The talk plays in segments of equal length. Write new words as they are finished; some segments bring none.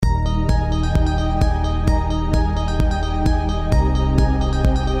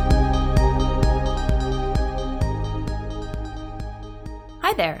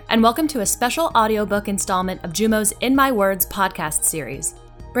Hi there, and welcome to a special audiobook installment of Jumo's In My Words podcast series,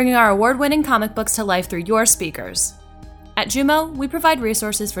 bringing our award-winning comic books to life through your speakers. At Jumo, we provide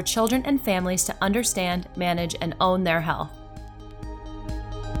resources for children and families to understand, manage, and own their health.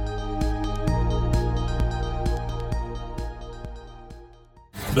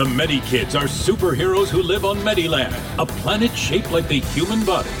 The Medi-Kids are superheroes who live on Mediland, a planet shaped like the human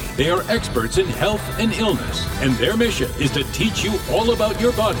body. They are experts in health and illness, and their mission is to teach you all about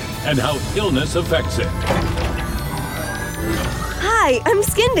your body and how illness affects it. Hi, I'm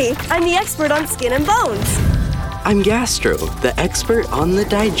Skindy. I'm the expert on skin and bones. I'm Gastro, the expert on the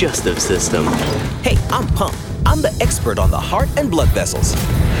digestive system. Hey, I'm Pump. I'm the expert on the heart and blood vessels.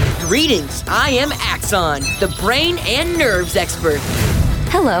 Greetings, I am Axon, the brain and nerves expert.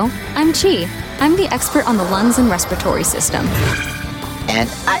 Hello, I'm Chi. I'm the expert on the lungs and respiratory system. And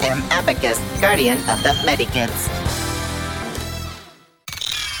I am Abacus, guardian of the Medi-Kids.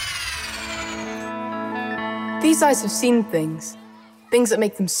 These eyes have seen things. Things that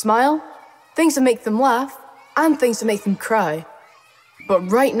make them smile, things that make them laugh, and things that make them cry.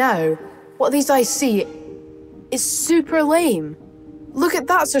 But right now, what these eyes see is super lame. Look at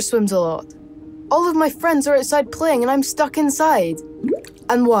that, Sir Swims a Lot. All of my friends are outside playing and I'm stuck inside.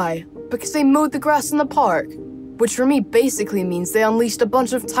 And why? Because they mowed the grass in the park, which for me basically means they unleashed a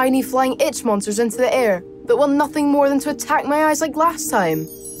bunch of tiny flying itch monsters into the air that want nothing more than to attack my eyes like last time.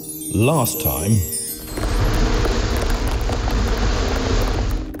 Last time?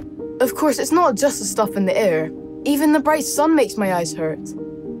 Of course, it's not just the stuff in the air. Even the bright sun makes my eyes hurt.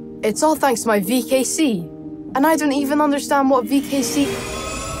 It's all thanks to my VKC, and I don't even understand what VKC...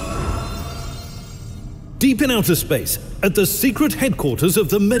 Deep in outer space, at the secret headquarters of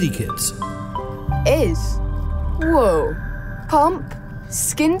the Medi-Kids. is. Whoa. Pump?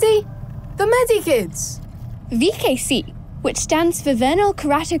 Skindy? The Medi-Kids! VKC, which stands for Vernal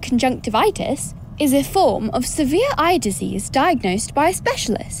Keratoconjunctivitis, is a form of severe eye disease diagnosed by a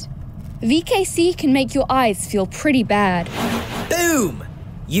specialist. VKC can make your eyes feel pretty bad. Boom!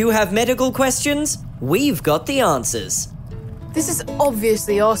 You have medical questions? We've got the answers. This is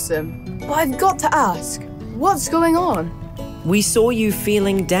obviously awesome, but I've got to ask, what's going on? We saw you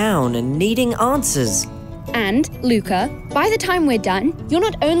feeling down and needing answers. And, Luka, by the time we're done, you're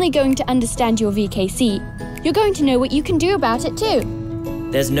not only going to understand your VKC, you're going to know what you can do about it too.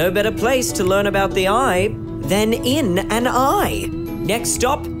 There's no better place to learn about the eye than in an eye. Next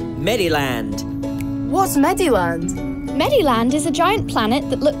stop, Mediland. What's Mediland? Mediland is a giant planet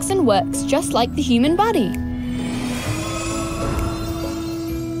that looks and works just like the human body.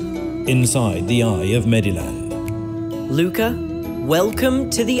 Inside the eye of Mediland. Luka, welcome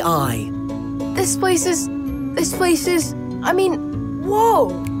to the eye. This place is... whoa!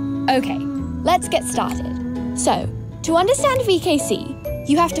 Okay, let's get started. So, to understand VKC,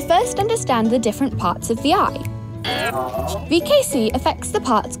 you have to first understand the different parts of the eye. VKC affects the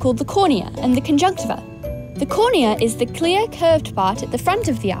parts called the cornea and the conjunctiva. The cornea is the clear, curved part at the front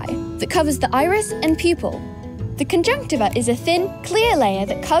of the eye that covers the iris and pupil. The conjunctiva is a thin, clear layer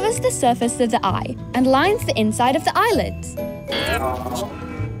that covers the surface of the eye and lines the inside of the eyelids.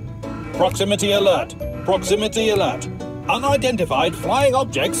 Proximity alert! Proximity alert! Unidentified flying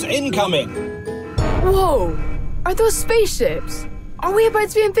objects incoming! Whoa! Are those spaceships? Are we about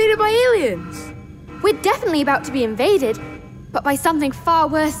to be invaded by aliens? We're definitely about to be invaded, but by something far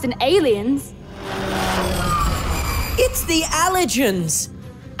worse than aliens. It's the allergens!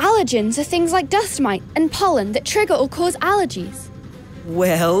 Allergens are things like dust mite and pollen that trigger or cause allergies.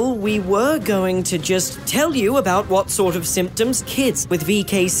 Well, we were going to just tell you about what sort of symptoms kids with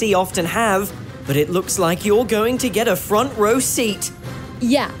VKC often have, but it looks like you're going to get a front row seat.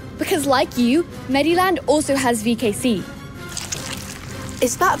 Yeah, because like you, Mediland also has VKC.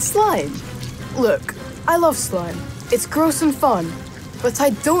 Is that slime? Look, I love slime. It's gross and fun, but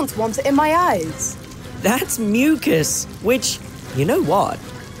I don't want it in my eyes. That's mucus, which, you know what,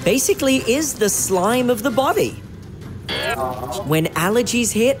 basically is the slime of the body. When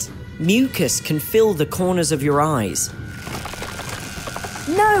allergies hit, mucus can fill the corners of your eyes.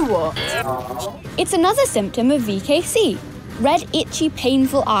 Now what? It's another symptom of VKC, red, itchy,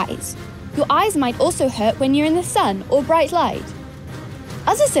 painful eyes. Your eyes might also hurt when you're in the sun or bright light.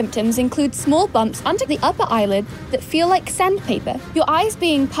 Other symptoms include small bumps under the upper eyelid that feel like sandpaper, your eyes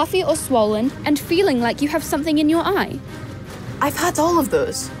being puffy or swollen, and feeling like you have something in your eye. I've had all of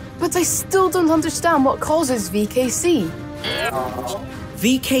those, but I still don't understand what causes VKC.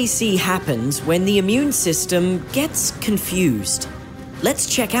 VKC happens when the immune system gets confused. Let's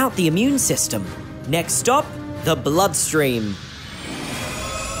check out the immune system. Next stop, the bloodstream.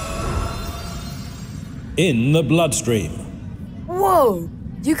 In the bloodstream. Whoa!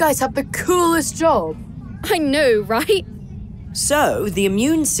 You guys have the coolest job. I know, right? So, the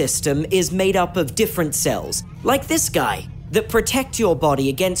immune system is made up of different cells, like this guy, that protect your body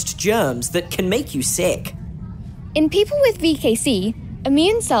against germs that can make you sick. In people with VKC,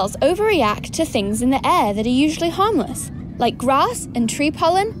 immune cells overreact to things in the air that are usually harmless, like grass and tree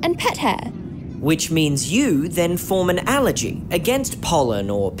pollen and pet hair. Which means you then form an allergy against pollen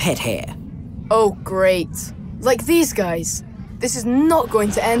or pet hair. Oh, great. Like these guys. This is not going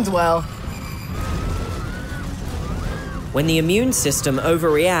to end well. When the immune system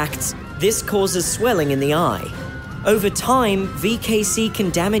overreacts, this causes swelling in the eye. Over time, VKC can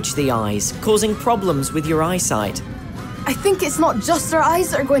damage the eyes, causing problems with your eyesight. I think it's not just our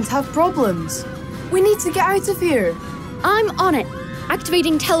eyes that are going to have problems. We need to get out of here. I'm on it.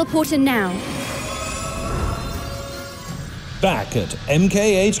 Activating teleporter now. Back at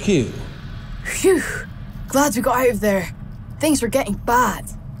MKHQ. Phew. Glad we got out of there. Things were getting bad.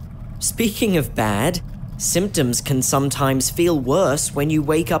 Speaking of bad, symptoms can sometimes feel worse when you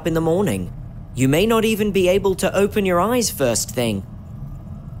wake up in the morning. You may not even be able to open your eyes first thing.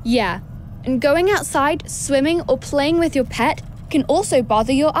 Yeah, and going outside, swimming, or playing with your pet can also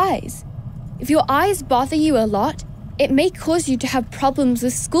bother your eyes. If your eyes bother you a lot, it may cause you to have problems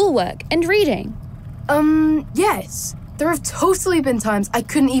with schoolwork and reading. Yes. There have totally been times I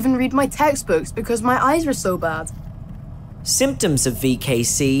couldn't even read my textbooks because my eyes were so bad. Symptoms of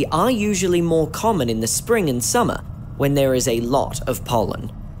VKC are usually more common in the spring and summer, when there is a lot of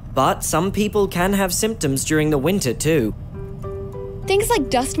pollen. But some people can have symptoms during the winter too. Things like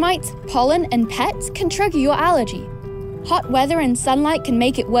dust mites, pollen, and pets can trigger your allergy. Hot weather and sunlight can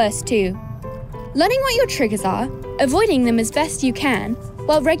make it worse too. Learning what your triggers are, avoiding them as best you can,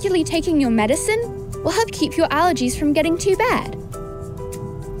 while regularly taking your medicine, will help keep your allergies from getting too bad.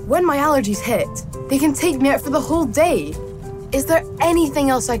 When my allergies hit, they can take me out for the whole day. Is there anything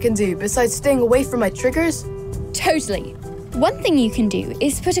else I can do besides staying away from my triggers? Totally. One thing you can do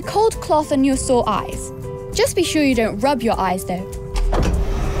is put a cold cloth on your sore eyes. Just be sure you don't rub your eyes though.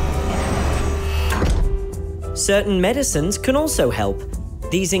 Certain medicines can also help.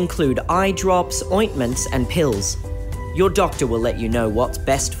 These include eye drops, ointments, and pills. Your doctor will let you know what's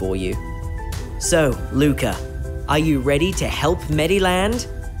best for you. So, Luka, are you ready to help Mediland?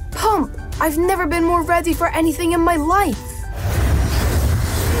 Pump! I've never been more ready for anything in my life.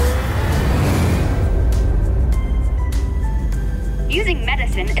 Using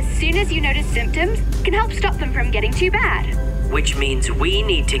medicine as soon as you notice symptoms can help stop them from getting too bad. Which means we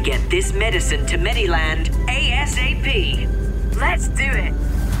need to get this medicine to Mediland ASAP. Let's do it.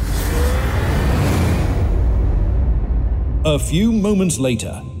 A few moments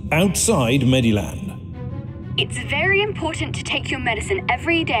later, outside Mediland. It's very important to take your medicine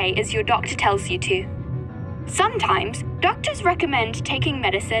every day as your doctor tells you to. Sometimes, doctors recommend taking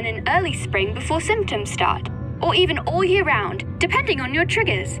medicine in early spring before symptoms start, or even all year round, depending on your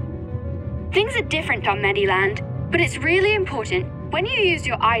triggers. Things are different on Mediland, but it's really important when you use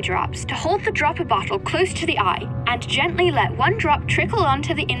your eye drops to hold the dropper bottle close to the eye and gently let one drop trickle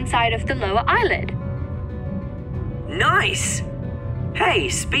onto the inside of the lower eyelid. Nice! Hey,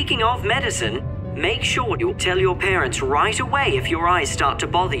 speaking of medicine, make sure you tell your parents right away if your eyes start to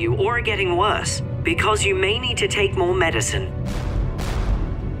bother you or are getting worse, because you may need to take more medicine.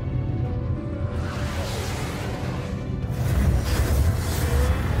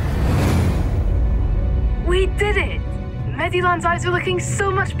 We did it! Mediland's eyes are looking so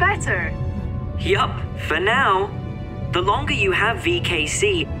much better. Yup, for now. The longer you have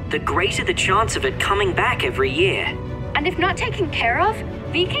VKC, the greater the chance of it coming back every year. And if not taken care of,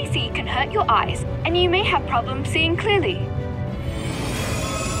 VKC can hurt your eyes, and you may have problems seeing clearly.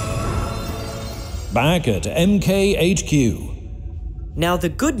 Back at MKHQ. Now, the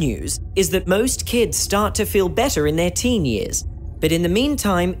good news is that most kids start to feel better in their teen years. But in the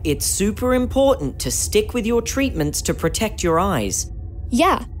meantime, it's super important to stick with your treatments to protect your eyes.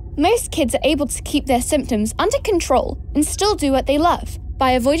 Yeah, most kids are able to keep their symptoms under control and still do what they love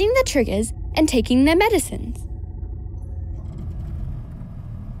by avoiding the triggers and taking their medicines.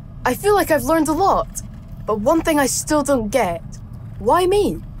 I feel like I've learned a lot, but one thing I still don't get. Why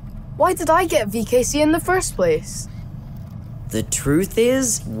me? Why did I get VKC in the first place? The truth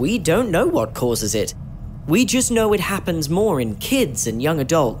is, we don't know what causes it. We just know it happens more in kids and young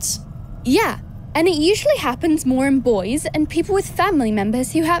adults. Yeah, and it usually happens more in boys and people with family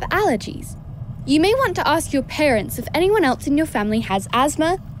members who have allergies. You may want to ask your parents if anyone else in your family has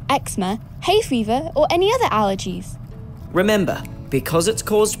asthma, eczema, hay fever, or any other allergies. Remember, because it's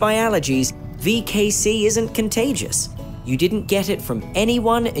caused by allergies, VKC isn't contagious. You didn't get it from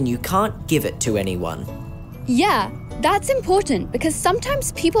anyone and you can't give it to anyone. Yeah, That's important because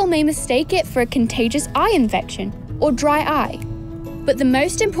sometimes people may mistake it for a contagious eye infection or dry eye. But the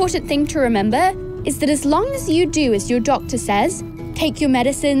most important thing to remember is that as long as you do as your doctor says, take your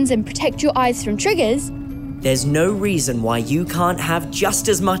medicines and protect your eyes from triggers, there's no reason why you can't have just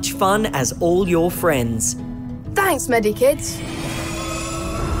as much fun as all your friends. Thanks, MediKids.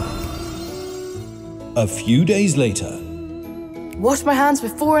 A few days later. Wash my hands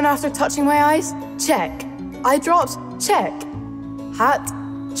before and after touching my eyes? Check. Eye drops? Check. Hat?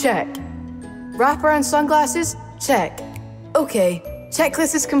 Check. Wrap around sunglasses? Check. Okay,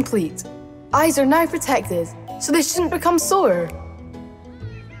 checklist is complete. Eyes are now protected, so they shouldn't become sore.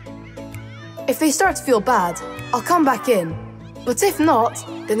 If they start to feel bad, I'll come back in. But if not,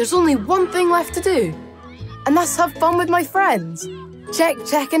 then there's only one thing left to do. And that's have fun with my friends. Check,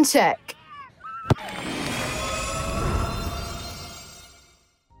 check, and check.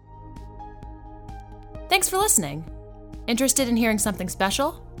 Thanks for listening. Interested in hearing something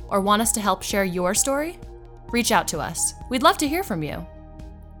special? Or want us to help share your story? Reach out to us. We'd love to hear from you.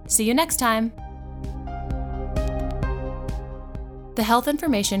 See you next time. The health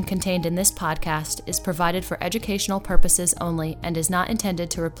information contained in this podcast is provided for educational purposes only and is not intended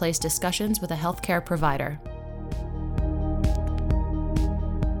to replace discussions with a healthcare provider.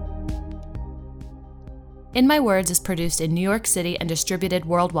 In My Words is produced in New York City and distributed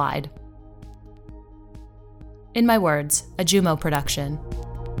worldwide. In My Words, a Jumo production.